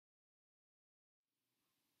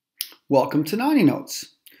Welcome to Naughty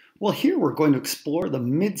Notes. Well, here we're going to explore the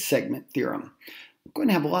mid-segment theorem. We're going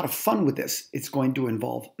to have a lot of fun with this. It's going to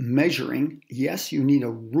involve measuring. Yes, you need a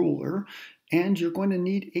ruler, and you're going to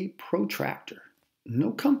need a protractor.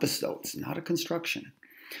 No compass, though. It's not a construction.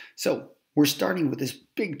 So we're starting with this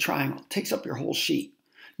big triangle. It takes up your whole sheet.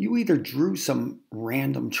 You either drew some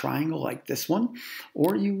random triangle like this one,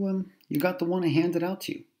 or you got the one I handed out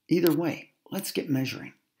to you. Either way, let's get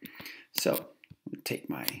measuring. So take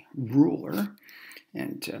my ruler,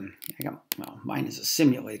 and mine is a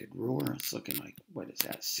simulated ruler. It's looking like, what is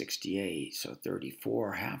that, 68, so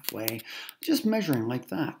 34 halfway. Just measuring like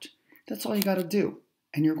that. That's all you got to do.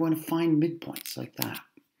 And you're going to find midpoints like that.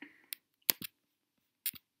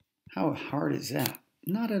 How hard is that?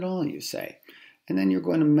 Not at all, you say. And then you're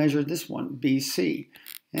going to measure this one, BC.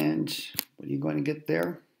 And what are you going to get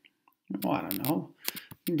there? Oh, I don't know.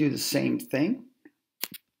 You can do the same thing.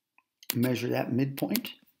 Measure that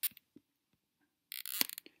midpoint.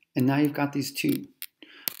 And now you've got these two.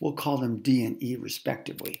 We'll call them D and E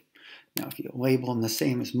respectively. Now if you label them the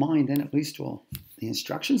same as mine, then at least the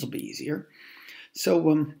instructions will be easier.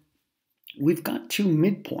 So we've got two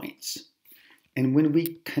midpoints. And when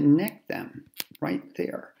we connect them right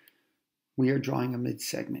there, we are drawing a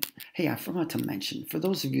mid-segment. Hey, I forgot to mention, for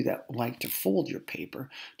those of you that like to fold your paper,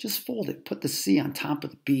 just fold it. Put the C on top of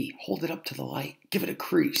the B. Hold it up to the light. Give it a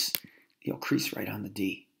crease. You'll crease right on the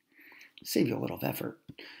D. Save you a little effort.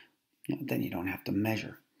 Then you don't have to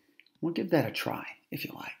measure. We'll give that a try if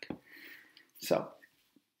you like. So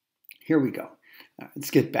here we go.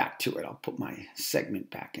 Let's get back to it. I'll put my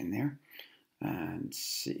segment back in there. And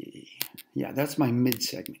see. Yeah, that's my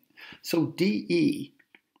mid-segment. So DE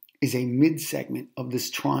is a mid-segment of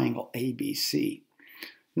this triangle ABC.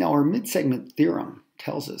 Now our mid-segment theorem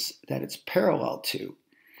tells us that it's parallel to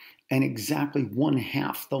and exactly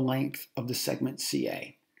 1/2 the length of the segment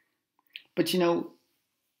CA. But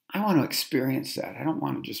I want to experience that. I don't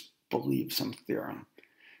want to just believe some theorem.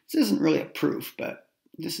 This isn't really a proof, but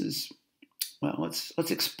this is, well, let's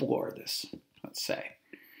explore this, let's say.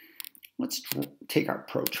 Let's take our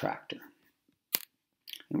protractor.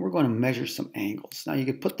 And we're going to measure some angles. Now you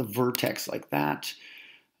could put the vertex like that.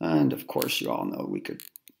 And of course, you all know we could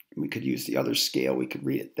use the other scale. We could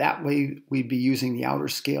read it that way. We'd be using the outer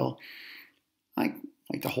scale. I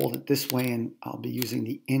like to hold it this way, and I'll be using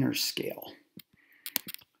the inner scale.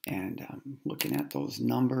 And I'm looking at those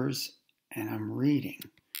numbers, and I'm reading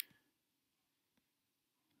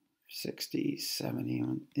 60, 70.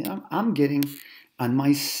 I'm getting, on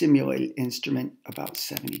my simulated instrument, about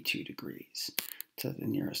 72 degrees to the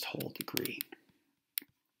nearest whole degree.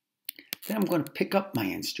 Then I'm going to pick up my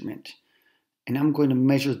instrument, and I'm going to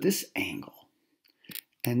measure this angle.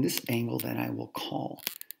 And this angle that I will call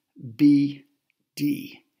BDE.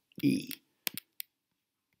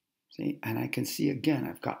 See, and I can see again,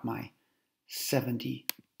 I've got my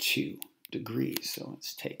 72 degrees. So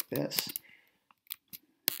let's take this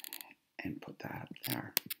and put that up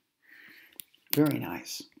there. Very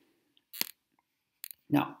nice.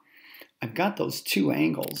 Now, I've got those two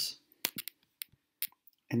angles,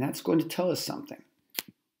 and that's going to tell us something.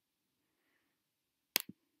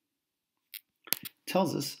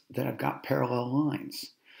 Tells us that I've got parallel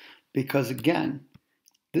lines because, again,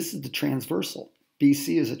 this is the transversal.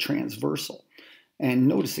 BC is a transversal. And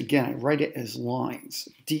notice again, I write it as lines.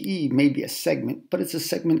 DE may be a segment, but it's a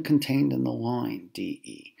segment contained in the line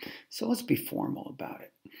DE. So let's be formal about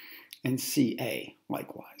it. And CA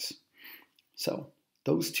likewise. So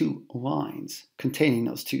those two lines containing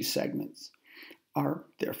those two segments are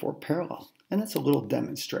therefore parallel. And that's a little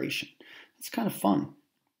demonstration. It's kind of fun.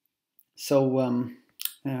 So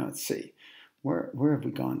now let's see. Where have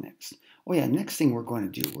we gone next? Oh yeah, next thing we're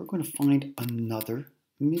going to do, we're going to find another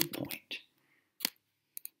midpoint.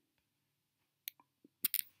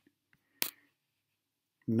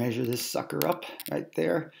 Measure this sucker up right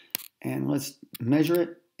there, and let's measure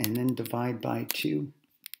it and then divide by 2.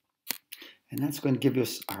 And that's going to give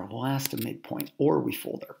us our last midpoint, or we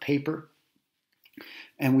fold our paper,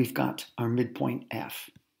 and we've got our midpoint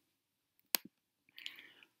F.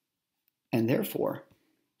 And therefore,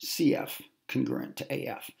 CF congruent to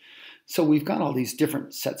AF. So we've got all these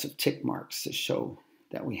different sets of tick marks to show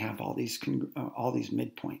that we have all these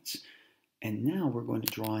midpoints. And now we're going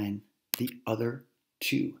to draw in the other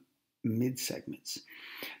two mid-segments.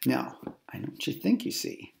 Now, I know what you think you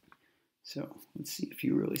see. So let's see if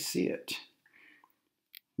you really see it.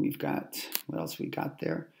 We've got, what else we got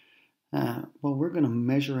there? Well, we're going to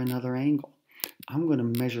measure another angle. I'm going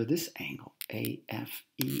to measure this angle,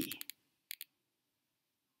 AFE.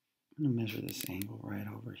 I'm going to measure this angle right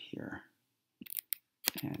over here.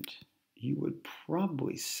 And you would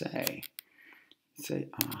probably say,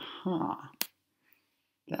 aha,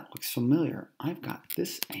 that looks familiar. I've got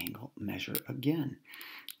this angle measure again.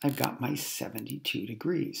 I've got my 72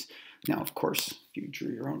 degrees. Now, of course, if you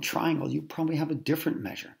drew your own triangle, you probably have a different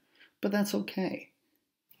measure, but that's okay.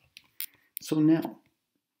 So now,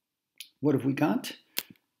 what have we got?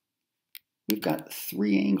 We've got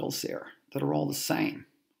 3 angles there that are all the same.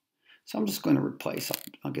 So I'm just going to replace,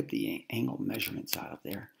 I'll get the angle measurements out of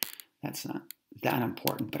there. That's not that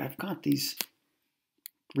important, but I've got these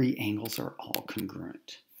 3 angles are all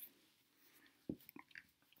congruent.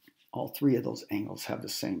 All 3 of those angles have the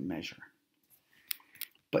same measure.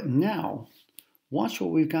 But now, watch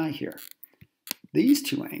what we've got here. These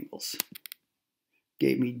 2 angles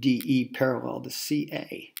gave me DE parallel to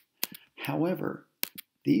CA. However,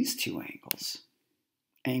 these 2 angles,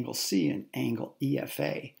 angle C and angle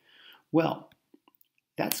EFA, well,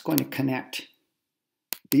 that's going to connect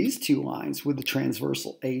these 2 lines with the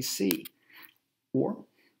transversal AC. Or,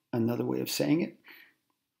 another way of saying it,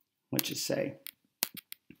 let's just say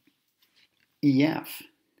EF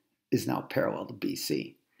is now parallel to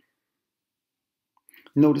BC.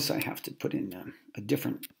 Notice I have to put in a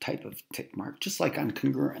different type of tick mark, just like on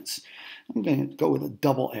congruence. I'm going to go with a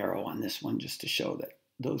double arrow on this one just to show that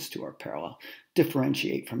those 2 are parallel.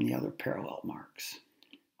 Differentiate from the other parallel marks.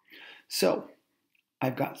 So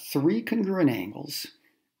I've got 3 congruent angles.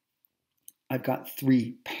 I've got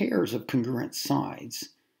 3 pairs of congruent sides.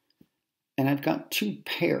 And I've got 2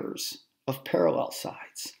 pairs of parallel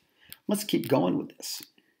sides. Let's keep going with this.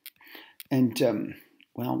 And,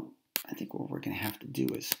 well, I think what we're going to have to do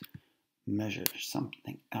is measure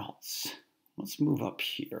something else. Let's move up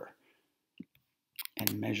here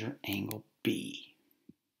and measure angle B.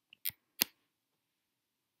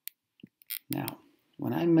 Now,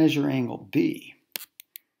 when I measure angle B,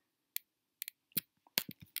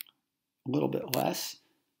 a little bit less,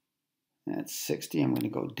 that's 60. I'm going to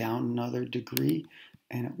go down another degree,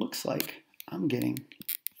 and it looks like I'm getting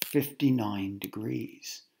 59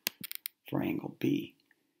 degrees for angle B.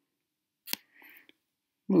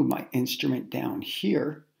 Move my instrument down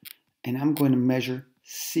here, and I'm going to measure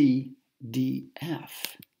CDF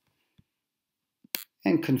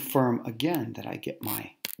and confirm again that I get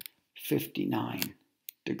my 59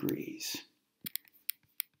 degrees.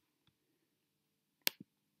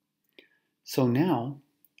 So now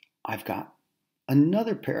I've got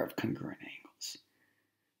another pair of congruent angles.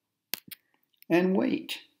 And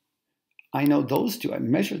wait, I know those 2, I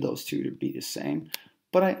measured those 2 to be the same,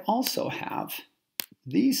 but I also have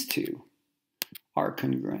these 2 are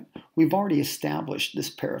congruent. We've already established this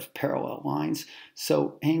pair of parallel lines,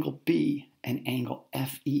 so angle B and angle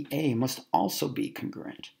FEA must also be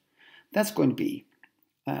congruent. That's going to be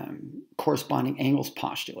corresponding angles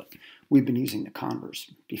postulate. We've been using the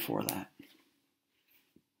converse before that.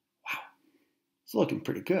 Wow, it's looking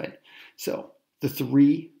pretty good. So the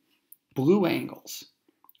 3 blue angles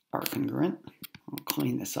are congruent. I'll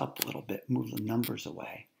clean this up a little bit, move the numbers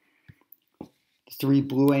away. The 3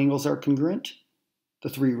 blue angles are congruent. The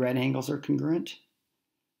 3 red angles are congruent.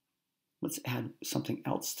 Let's add something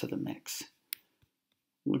else to the mix.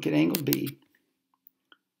 Look at angle B.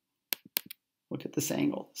 Look at this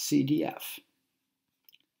angle, CDF.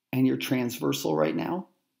 And your transversal right now,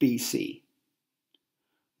 BC.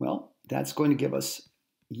 Well, that's going to give us,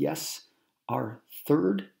 yes, our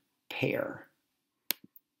 3rd pair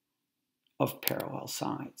of parallel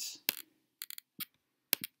sides.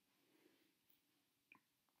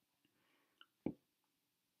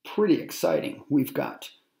 Pretty exciting. We've got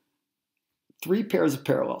 3 pairs of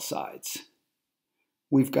parallel sides.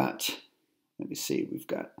 We've got, let me see, we've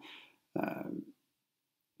got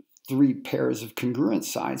 3 pairs of congruent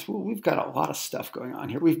sides. Well, we've got a lot of stuff going on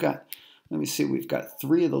here. We've got, let me see, we've got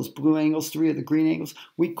 3 of those blue angles, 3 of the green angles.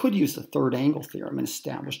 We could use the 3rd angle theorem and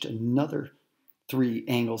establish another 3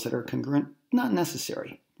 angles that are congruent. Not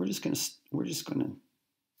necessary. We're just going to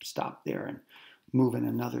stop there and move in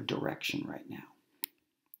another direction right now.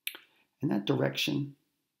 And that direction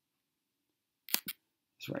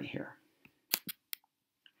is right here.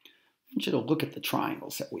 I want you to look at the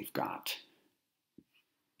triangles that we've got.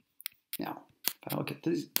 Now, if I look at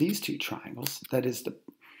these 2 triangles, that is the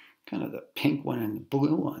kind of the pink one and the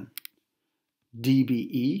blue one,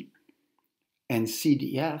 DBE and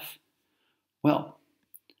CDF, well,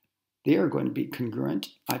 they are going to be congruent.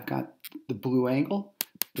 I've got the blue angle,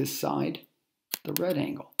 this side, the red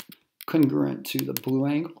angle, congruent to the blue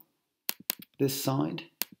angle, this side,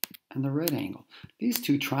 and the red angle. These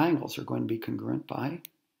 2 triangles are going to be congruent by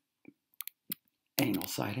angle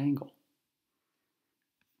side angle.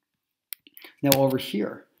 Now over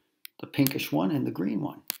here, the pinkish one and the green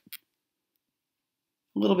one,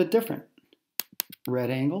 a little bit different. Red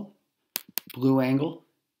angle, blue angle,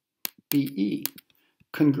 BE,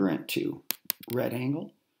 congruent to red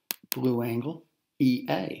angle, blue angle,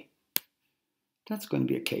 EA. That's going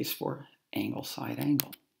to be a case for angle, side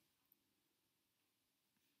angle.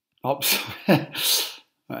 Oops. All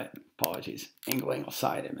right, apologies. Angle, angle,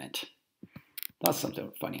 side, I meant. That's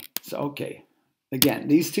something funny. So, okay. Again,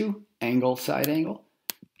 these two, angle, side, angle.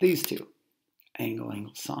 These two, angle,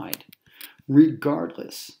 angle, side.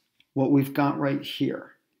 Regardless, what we've got right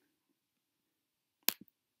here,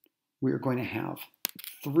 we're going to have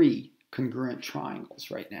 3 congruent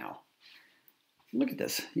triangles right now. Look at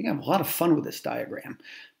this. You can have a lot of fun with this diagram.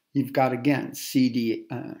 You've got, again,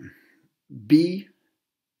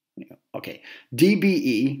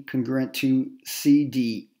 DBE congruent to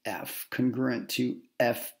CDF, congruent to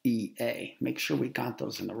FEA. Make sure we got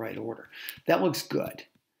those in the right order. That looks good.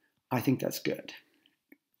 I think that's good.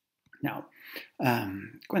 Now,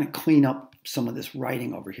 I'm going to clean up some of this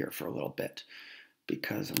writing over here for a little bit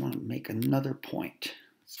because I want to make another point.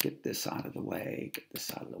 Let's get this out of the way, get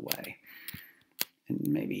this out of the way. And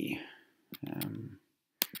maybe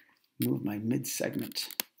move my midsegment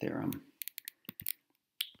theorem.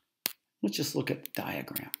 Let's just look at the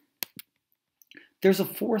diagram. There's a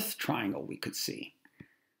 4th triangle we could see.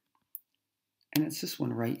 And it's this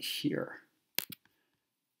one right here.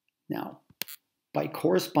 Now, by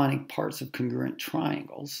corresponding parts of congruent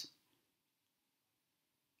triangles,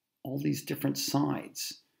 all these different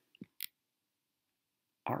sides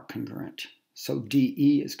are congruent. So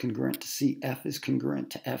DE is congruent to CF is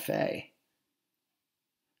congruent to FA.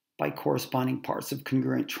 By corresponding parts of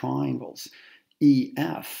congruent triangles,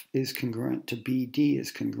 EF is congruent to BD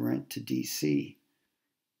is congruent to DC.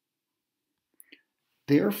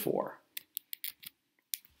 Therefore,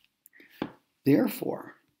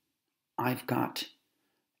 I've got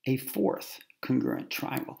a 4th congruent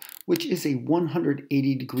triangle, which is a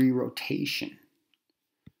 180-degree rotation.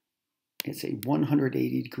 It's a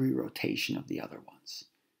 180-degree rotation of the other ones.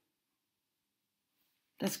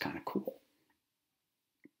 That's kind of cool.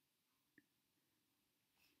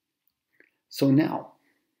 So now,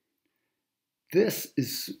 this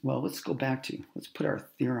is, well, let's go back to, let's put our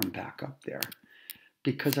theorem back up there.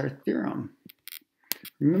 Because our theorem,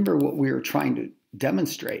 remember what we were trying to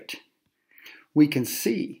demonstrate. We can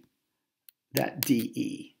see that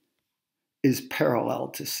DE is parallel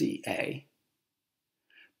to CA.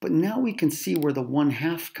 But now we can see where the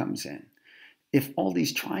 1/2 comes in. If all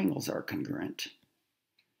these triangles are congruent,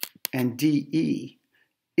 and DE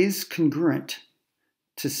is congruent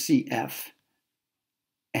to CF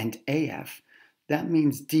and AF, that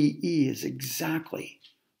means DE is exactly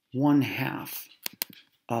 1/2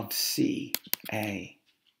 of CA.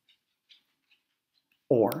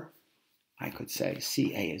 Or I could say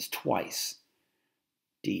CA is twice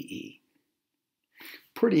DE.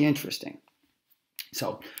 Pretty interesting.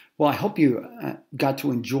 So, well, I hope you got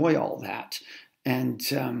to enjoy all that. And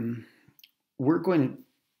we're going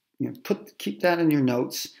to keep that in your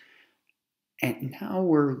notes. And now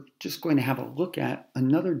we're just going to have a look at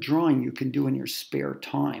another drawing you can do in your spare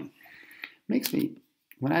time. Makes me,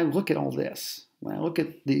 when I look at all this, when I look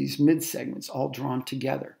at these midsegments all drawn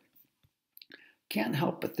together, can't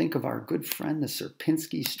help but think of our good friend, the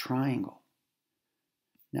Sierpinski's triangle.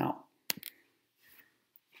 Now,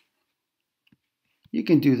 you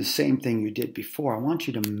can do the same thing you did before. I want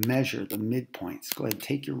you to measure the midpoints. Go ahead,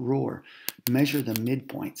 take your ruler, measure the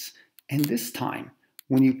midpoints. And this time,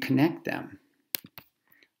 when you connect them,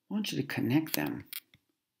 I want you to connect them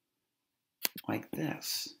like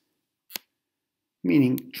this.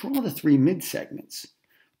 Meaning, draw the 3 midsegments,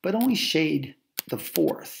 but only shade the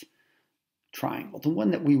 4th triangle, the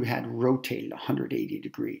one that we had rotated 180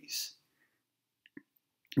 degrees.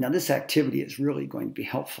 Now, this activity is really going to be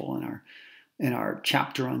helpful in our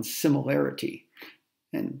chapter on similarity.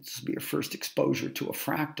 And this will be your first exposure to a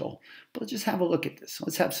fractal. But let's just have a look at this.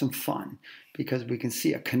 Let's have some fun because we can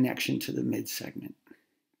see a connection to the midsegment.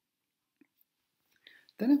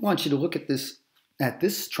 Then I want you to look at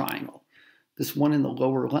this triangle, this one in the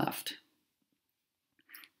lower left,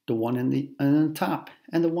 the one in the top,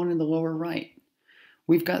 and the one in the lower right.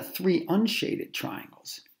 We've got 3 unshaded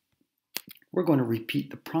triangles. We're going to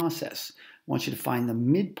repeat the process. I want you to find the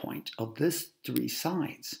midpoint of this 3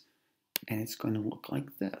 sides, and it's going to look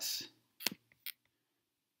like this.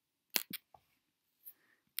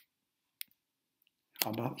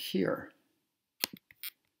 How about here?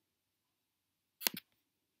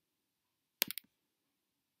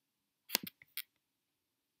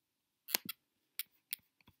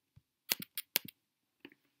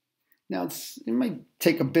 Now, it might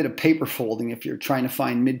take a bit of paper folding if you're trying to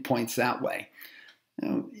find midpoints that way.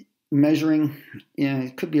 Measuring,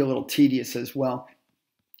 it could be a little tedious as well,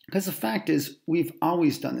 because the fact is we've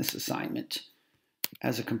always done this assignment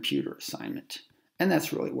as a computer assignment, and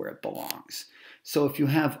that's really where it belongs. So if you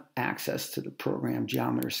have access to the program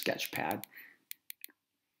Geometer Sketchpad,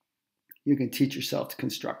 you can teach yourself to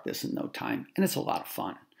construct this in no time, and it's a lot of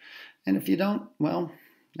fun. And if you don't, well,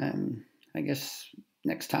 I guess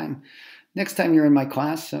next time you're in my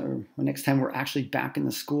class, or next time we're actually back in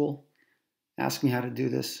the school, ask me how to do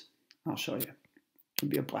this. I'll show you. It'll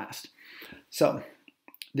be a blast. So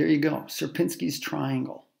there you go, Sierpinski's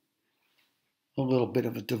triangle. A little bit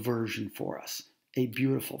of a diversion for us. A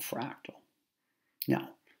beautiful fractal. Now,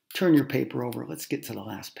 turn your paper over. Let's get to the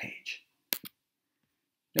last page.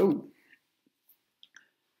 Oh.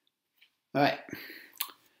 All right.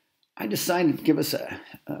 I decided to give us a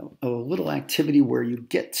little activity where you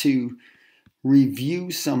get to review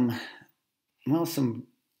some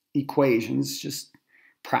equations, just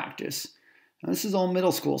practice. Now, this is all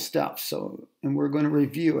middle school stuff, and we're going to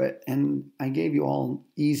review it. And I gave you all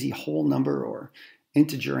easy whole number or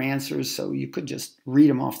integer answers, so you could just read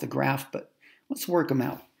them off the graph, but let's work them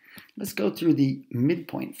out. Let's go through the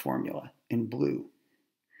midpoint formula in blue.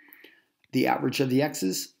 The average of the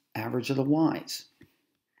x's, average of the y's.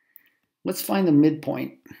 Let's find the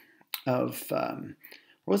midpoint of,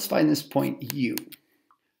 let's find this point U.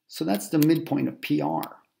 So that's the midpoint of PR.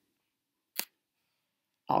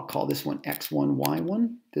 I'll call this one x1,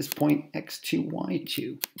 y1, this point x2,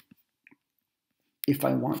 y2. If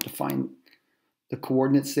I want to find the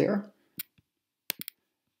coordinates there,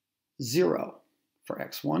 0 for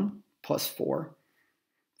x1 plus 4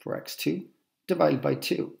 for x2 divided by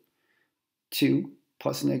 2. 2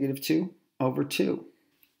 plus negative 2 over 2.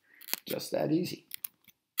 Just that easy.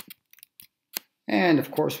 And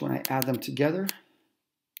of course, when I add them together,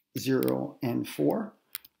 0 and 4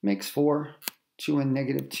 makes 4. 2 and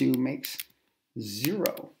negative 2 makes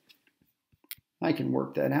 0. I can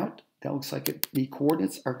work that out. That looks like the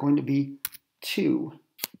coordinates are going to be 2,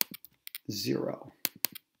 0.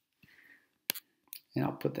 And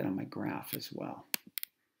I'll put that on my graph as well.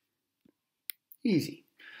 Easy.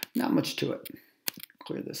 Not much to it.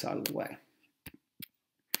 Clear this out of the way.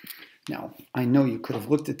 Now, I know you could have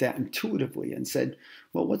looked at that intuitively and said,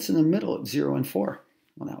 well, what's in the middle of 0 and 4?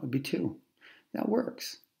 Well, that would be 2. That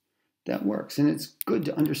works. That works. And it's good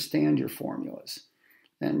to understand your formulas.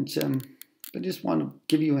 And I just want to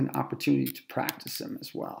give you an opportunity to practice them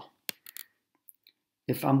as well.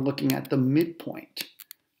 If I'm looking at the midpoint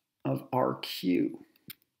of RQ,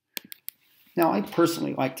 now I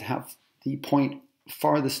personally like to have the point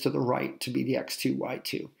farthest to the right to be the x2,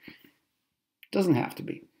 y2. Doesn't have to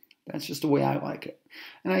be. That's just the way I like it.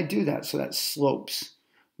 And I do that so that slopes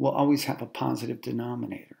will always have a positive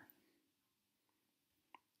denominator.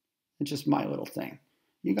 It's just my little thing.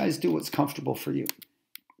 You guys do what's comfortable for you.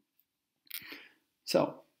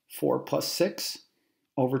 So 4 plus 6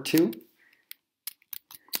 over 2.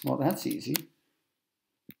 Well, that's easy.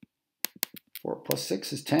 4 plus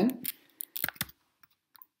 6 is 10.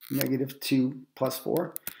 Negative 2 plus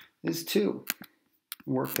 4 is 2.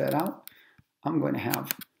 Work that out. I'm going to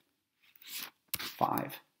have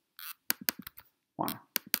 5, 1.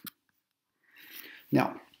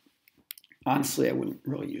 Now, honestly, I wouldn't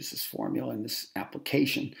really use this formula in this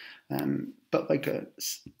application, but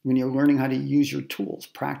when you're learning how to use your tools,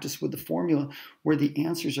 practice with the formula where the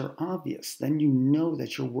answers are obvious. Then you know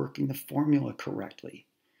that you're working the formula correctly.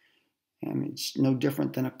 And it's no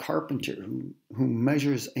different than a carpenter who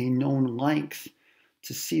measures a known length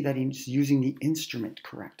to see that he's using the instrument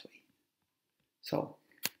correctly. So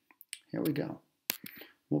here we go.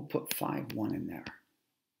 We'll put 5, 1 in there.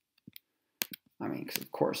 I mean, because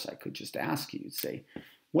of course I could just ask you, say,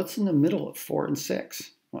 what's in the middle of 4 and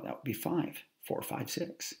 6? Well, that would be 5. 4, 5,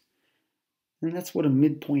 6. And that's what a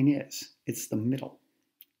midpoint is. It's the middle.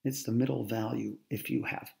 It's the middle value if you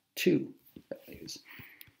have 2 values.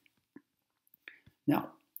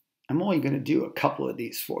 Now, I'm only going to do a couple of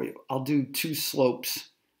these for you. I'll do 2 slopes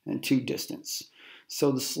and 2 distance.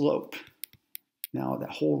 So the slope, now that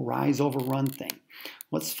whole rise over run thing,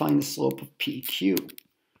 let's find the slope of PQ.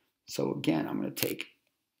 So again, I'm going to take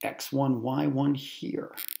x1, y1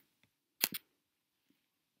 here.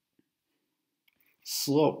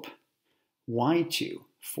 Slope y2,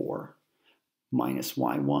 4, minus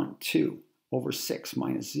y1, 2, over 6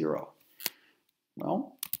 minus 0.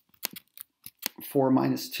 Well, 4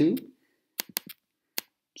 minus 2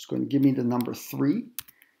 is going to give me the number 3.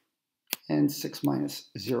 And 6 minus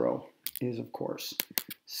 0 is, of course,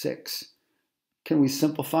 6. Can we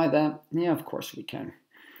simplify that? Yeah, of course we can.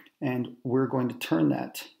 And we're going to turn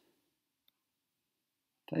that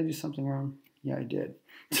Did I do something wrong? Yeah, I did.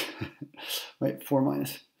 Wait, 4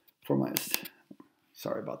 minus,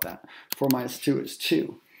 sorry about that. 4 minus 2 is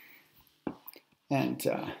 2. And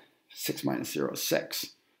 6 minus 0 is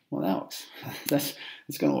 6. Well, that looks,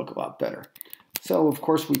 it's going to look a lot better. So, of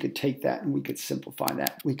course, we could take that and we could simplify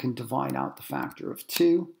that. We can divide out the factor of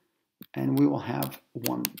 2, and we will have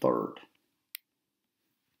 1/3.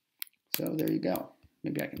 So there you go.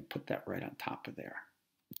 Maybe I can put that right on top of there.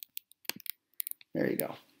 There you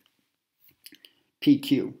go.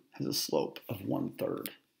 PQ has a slope of 1/3.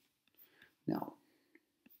 Now,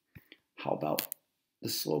 how about the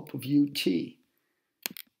slope of UT? You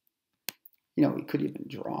know, we could even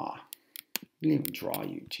draw. We can even draw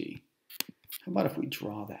UT. How about if we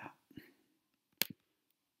draw that?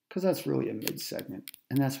 Because that's really a midsegment,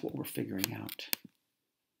 and that's what we're figuring out.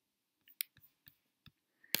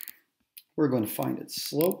 We're going to find its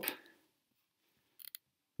slope.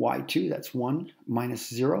 Y2, that's 1 minus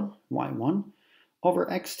 0, y1, over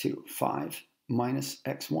x2, 5 minus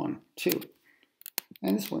x1, 2.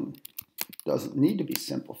 And this one doesn't need to be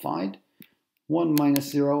simplified. 1 minus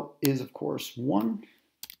 0 is, of course, 1.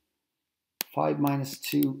 5 minus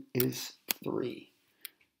 2 is 3.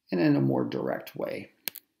 And in a more direct way,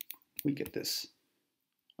 we get this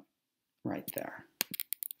right there.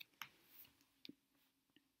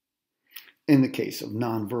 In the case of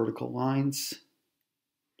non-vertical lines,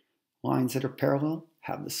 lines that are parallel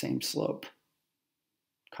have the same slope.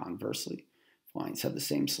 Conversely, lines have the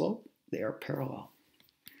same slope, they are parallel.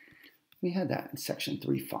 We had that in section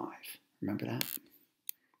 3.5. Remember that?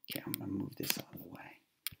 Okay, I'm going to move this out of the way.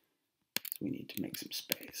 We need to make some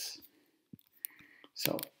space.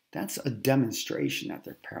 So that's a demonstration that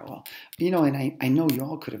they're parallel. You know, and I know you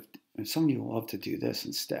all could have, some of you love to do this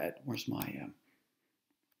instead. Where's my,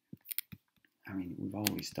 I mean, we've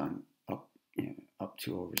always done up, you know, up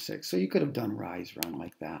 2 over 6. So you could have done rise run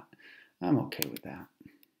like that. I'm okay with that.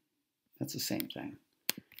 That's the same thing.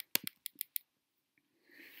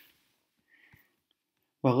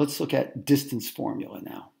 Well, let's look at distance formula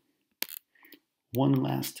now. One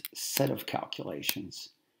last set of calculations.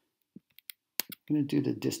 I'm going to do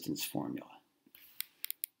the distance formula.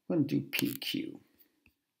 I'm going to do PQ.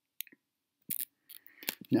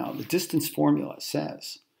 Now, the distance formula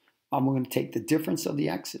says I'm going to take the difference of the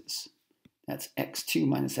x's. That's x2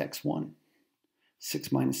 minus x1,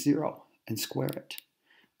 6 minus 0, and square it.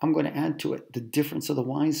 I'm going to add to it the difference of the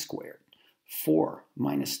y squared, 4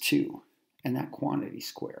 minus 2, and that quantity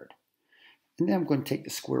squared. And then I'm going to take the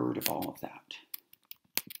square root of all of that.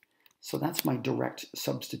 So that's my direct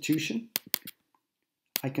substitution.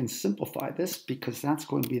 I can simplify this because that's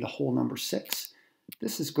going to be the whole number 6.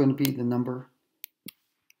 This is going to be the number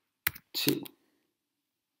 2.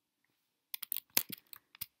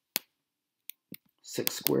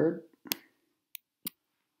 6 squared,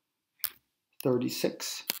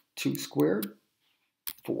 36, 2 squared,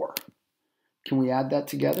 4. Can we add that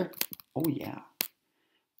together? Oh yeah.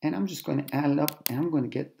 And I'm just going to add it up and I'm going to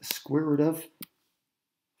get the square root of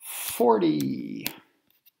 40.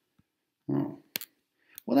 Oh.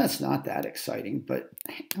 Well, that's not that exciting, but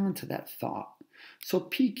hang on to that thought. So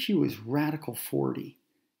PQ is radical 40.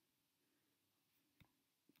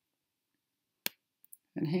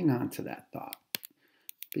 And hang on to that thought,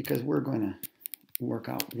 because we're going to work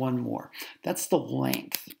out one more. That's the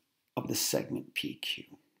length of the segment PQ.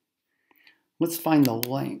 Let's find the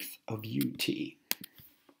length of UT.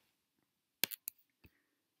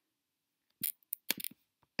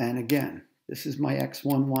 And again, this is my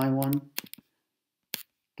x1, y1.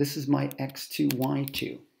 This is my x2,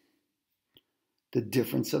 y2. The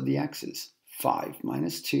difference of the x's, 5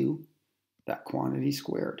 minus 2, that quantity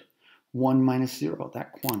squared. 1 minus 0,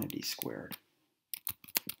 that quantity squared.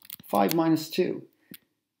 5 minus 2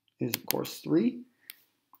 is, of course, 3.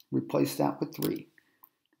 Replace that with 3.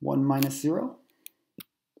 1 minus 0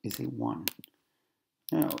 is a 1.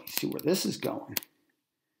 Now, you see where this is going.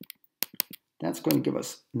 That's going to give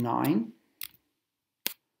us 9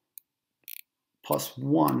 plus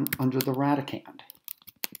 1 under the radicand,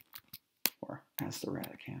 or as the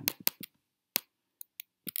radicand.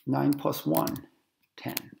 9 plus 1,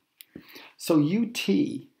 10. So UT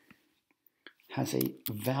has a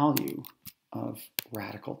value of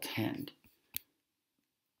radical 10.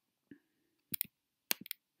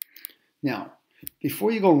 Now,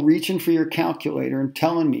 before you go reaching for your calculator and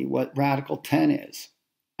telling me what radical 10 is,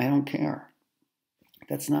 I don't care.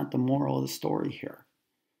 That's not the moral of the story here.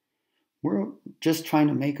 We're just trying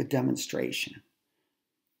to make a demonstration.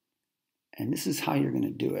 And this is how you're going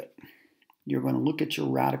to do it. You're going to look at your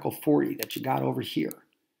radical 40 that you got over here.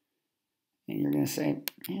 And you're going to say,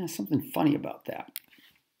 yeah, something funny about that.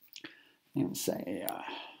 and say,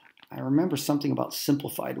 I remember something about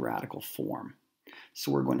simplified radical form.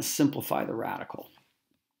 So we're going to simplify the radical.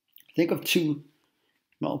 Think of two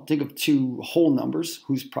whole numbers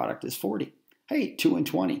whose product is 40. Hey, 2 and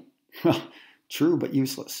 20. Well, true but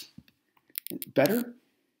useless. Better?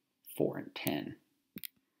 4 and 10.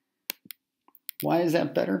 Why is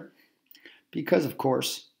that better? Because, of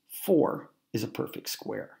course, 4 is a perfect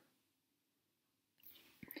square.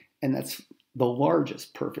 And that's the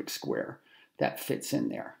largest perfect square that fits in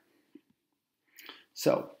there.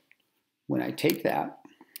 So when I take that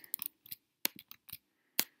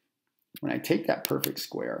perfect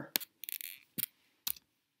square,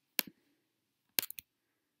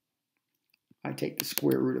 I take the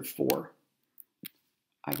square root of 4,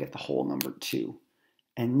 I get the whole number 2.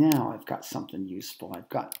 And now I've got something useful. I've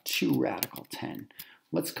got 2 radical 10.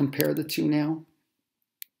 Let's compare the two now.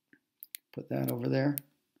 Put that over there.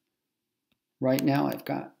 Right now I've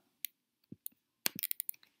got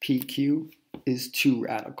PQ is 2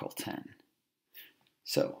 radical 10.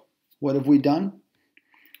 So what have we done?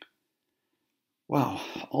 Wow,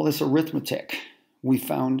 all this arithmetic. We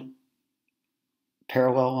found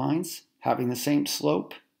parallel lines having the same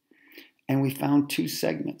slope, and we found 2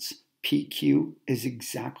 segments. PQ is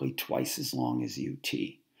exactly twice as long as UT,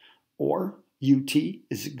 or UT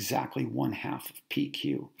is exactly 1/2 of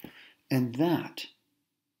PQ. And that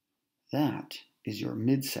is your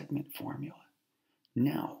mid-segment formula.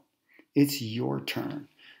 Now, it's your turn,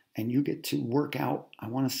 and you get to work out. I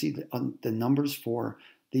want to see the numbers for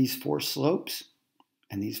these 4 slopes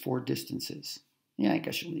and these 4 distances. Yeah, I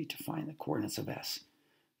guess you'll need to find the coordinates of S.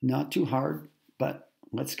 Not too hard, but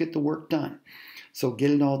let's get the work done. So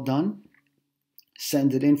get it all done,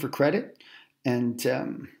 send it in for credit, and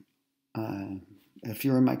if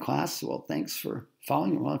you're in my class, well, thanks for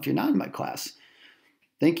following. Well, if you're not in my class,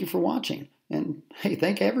 thank you for watching. And hey,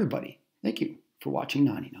 thank everybody. Thank you for watching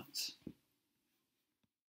 90 Notes.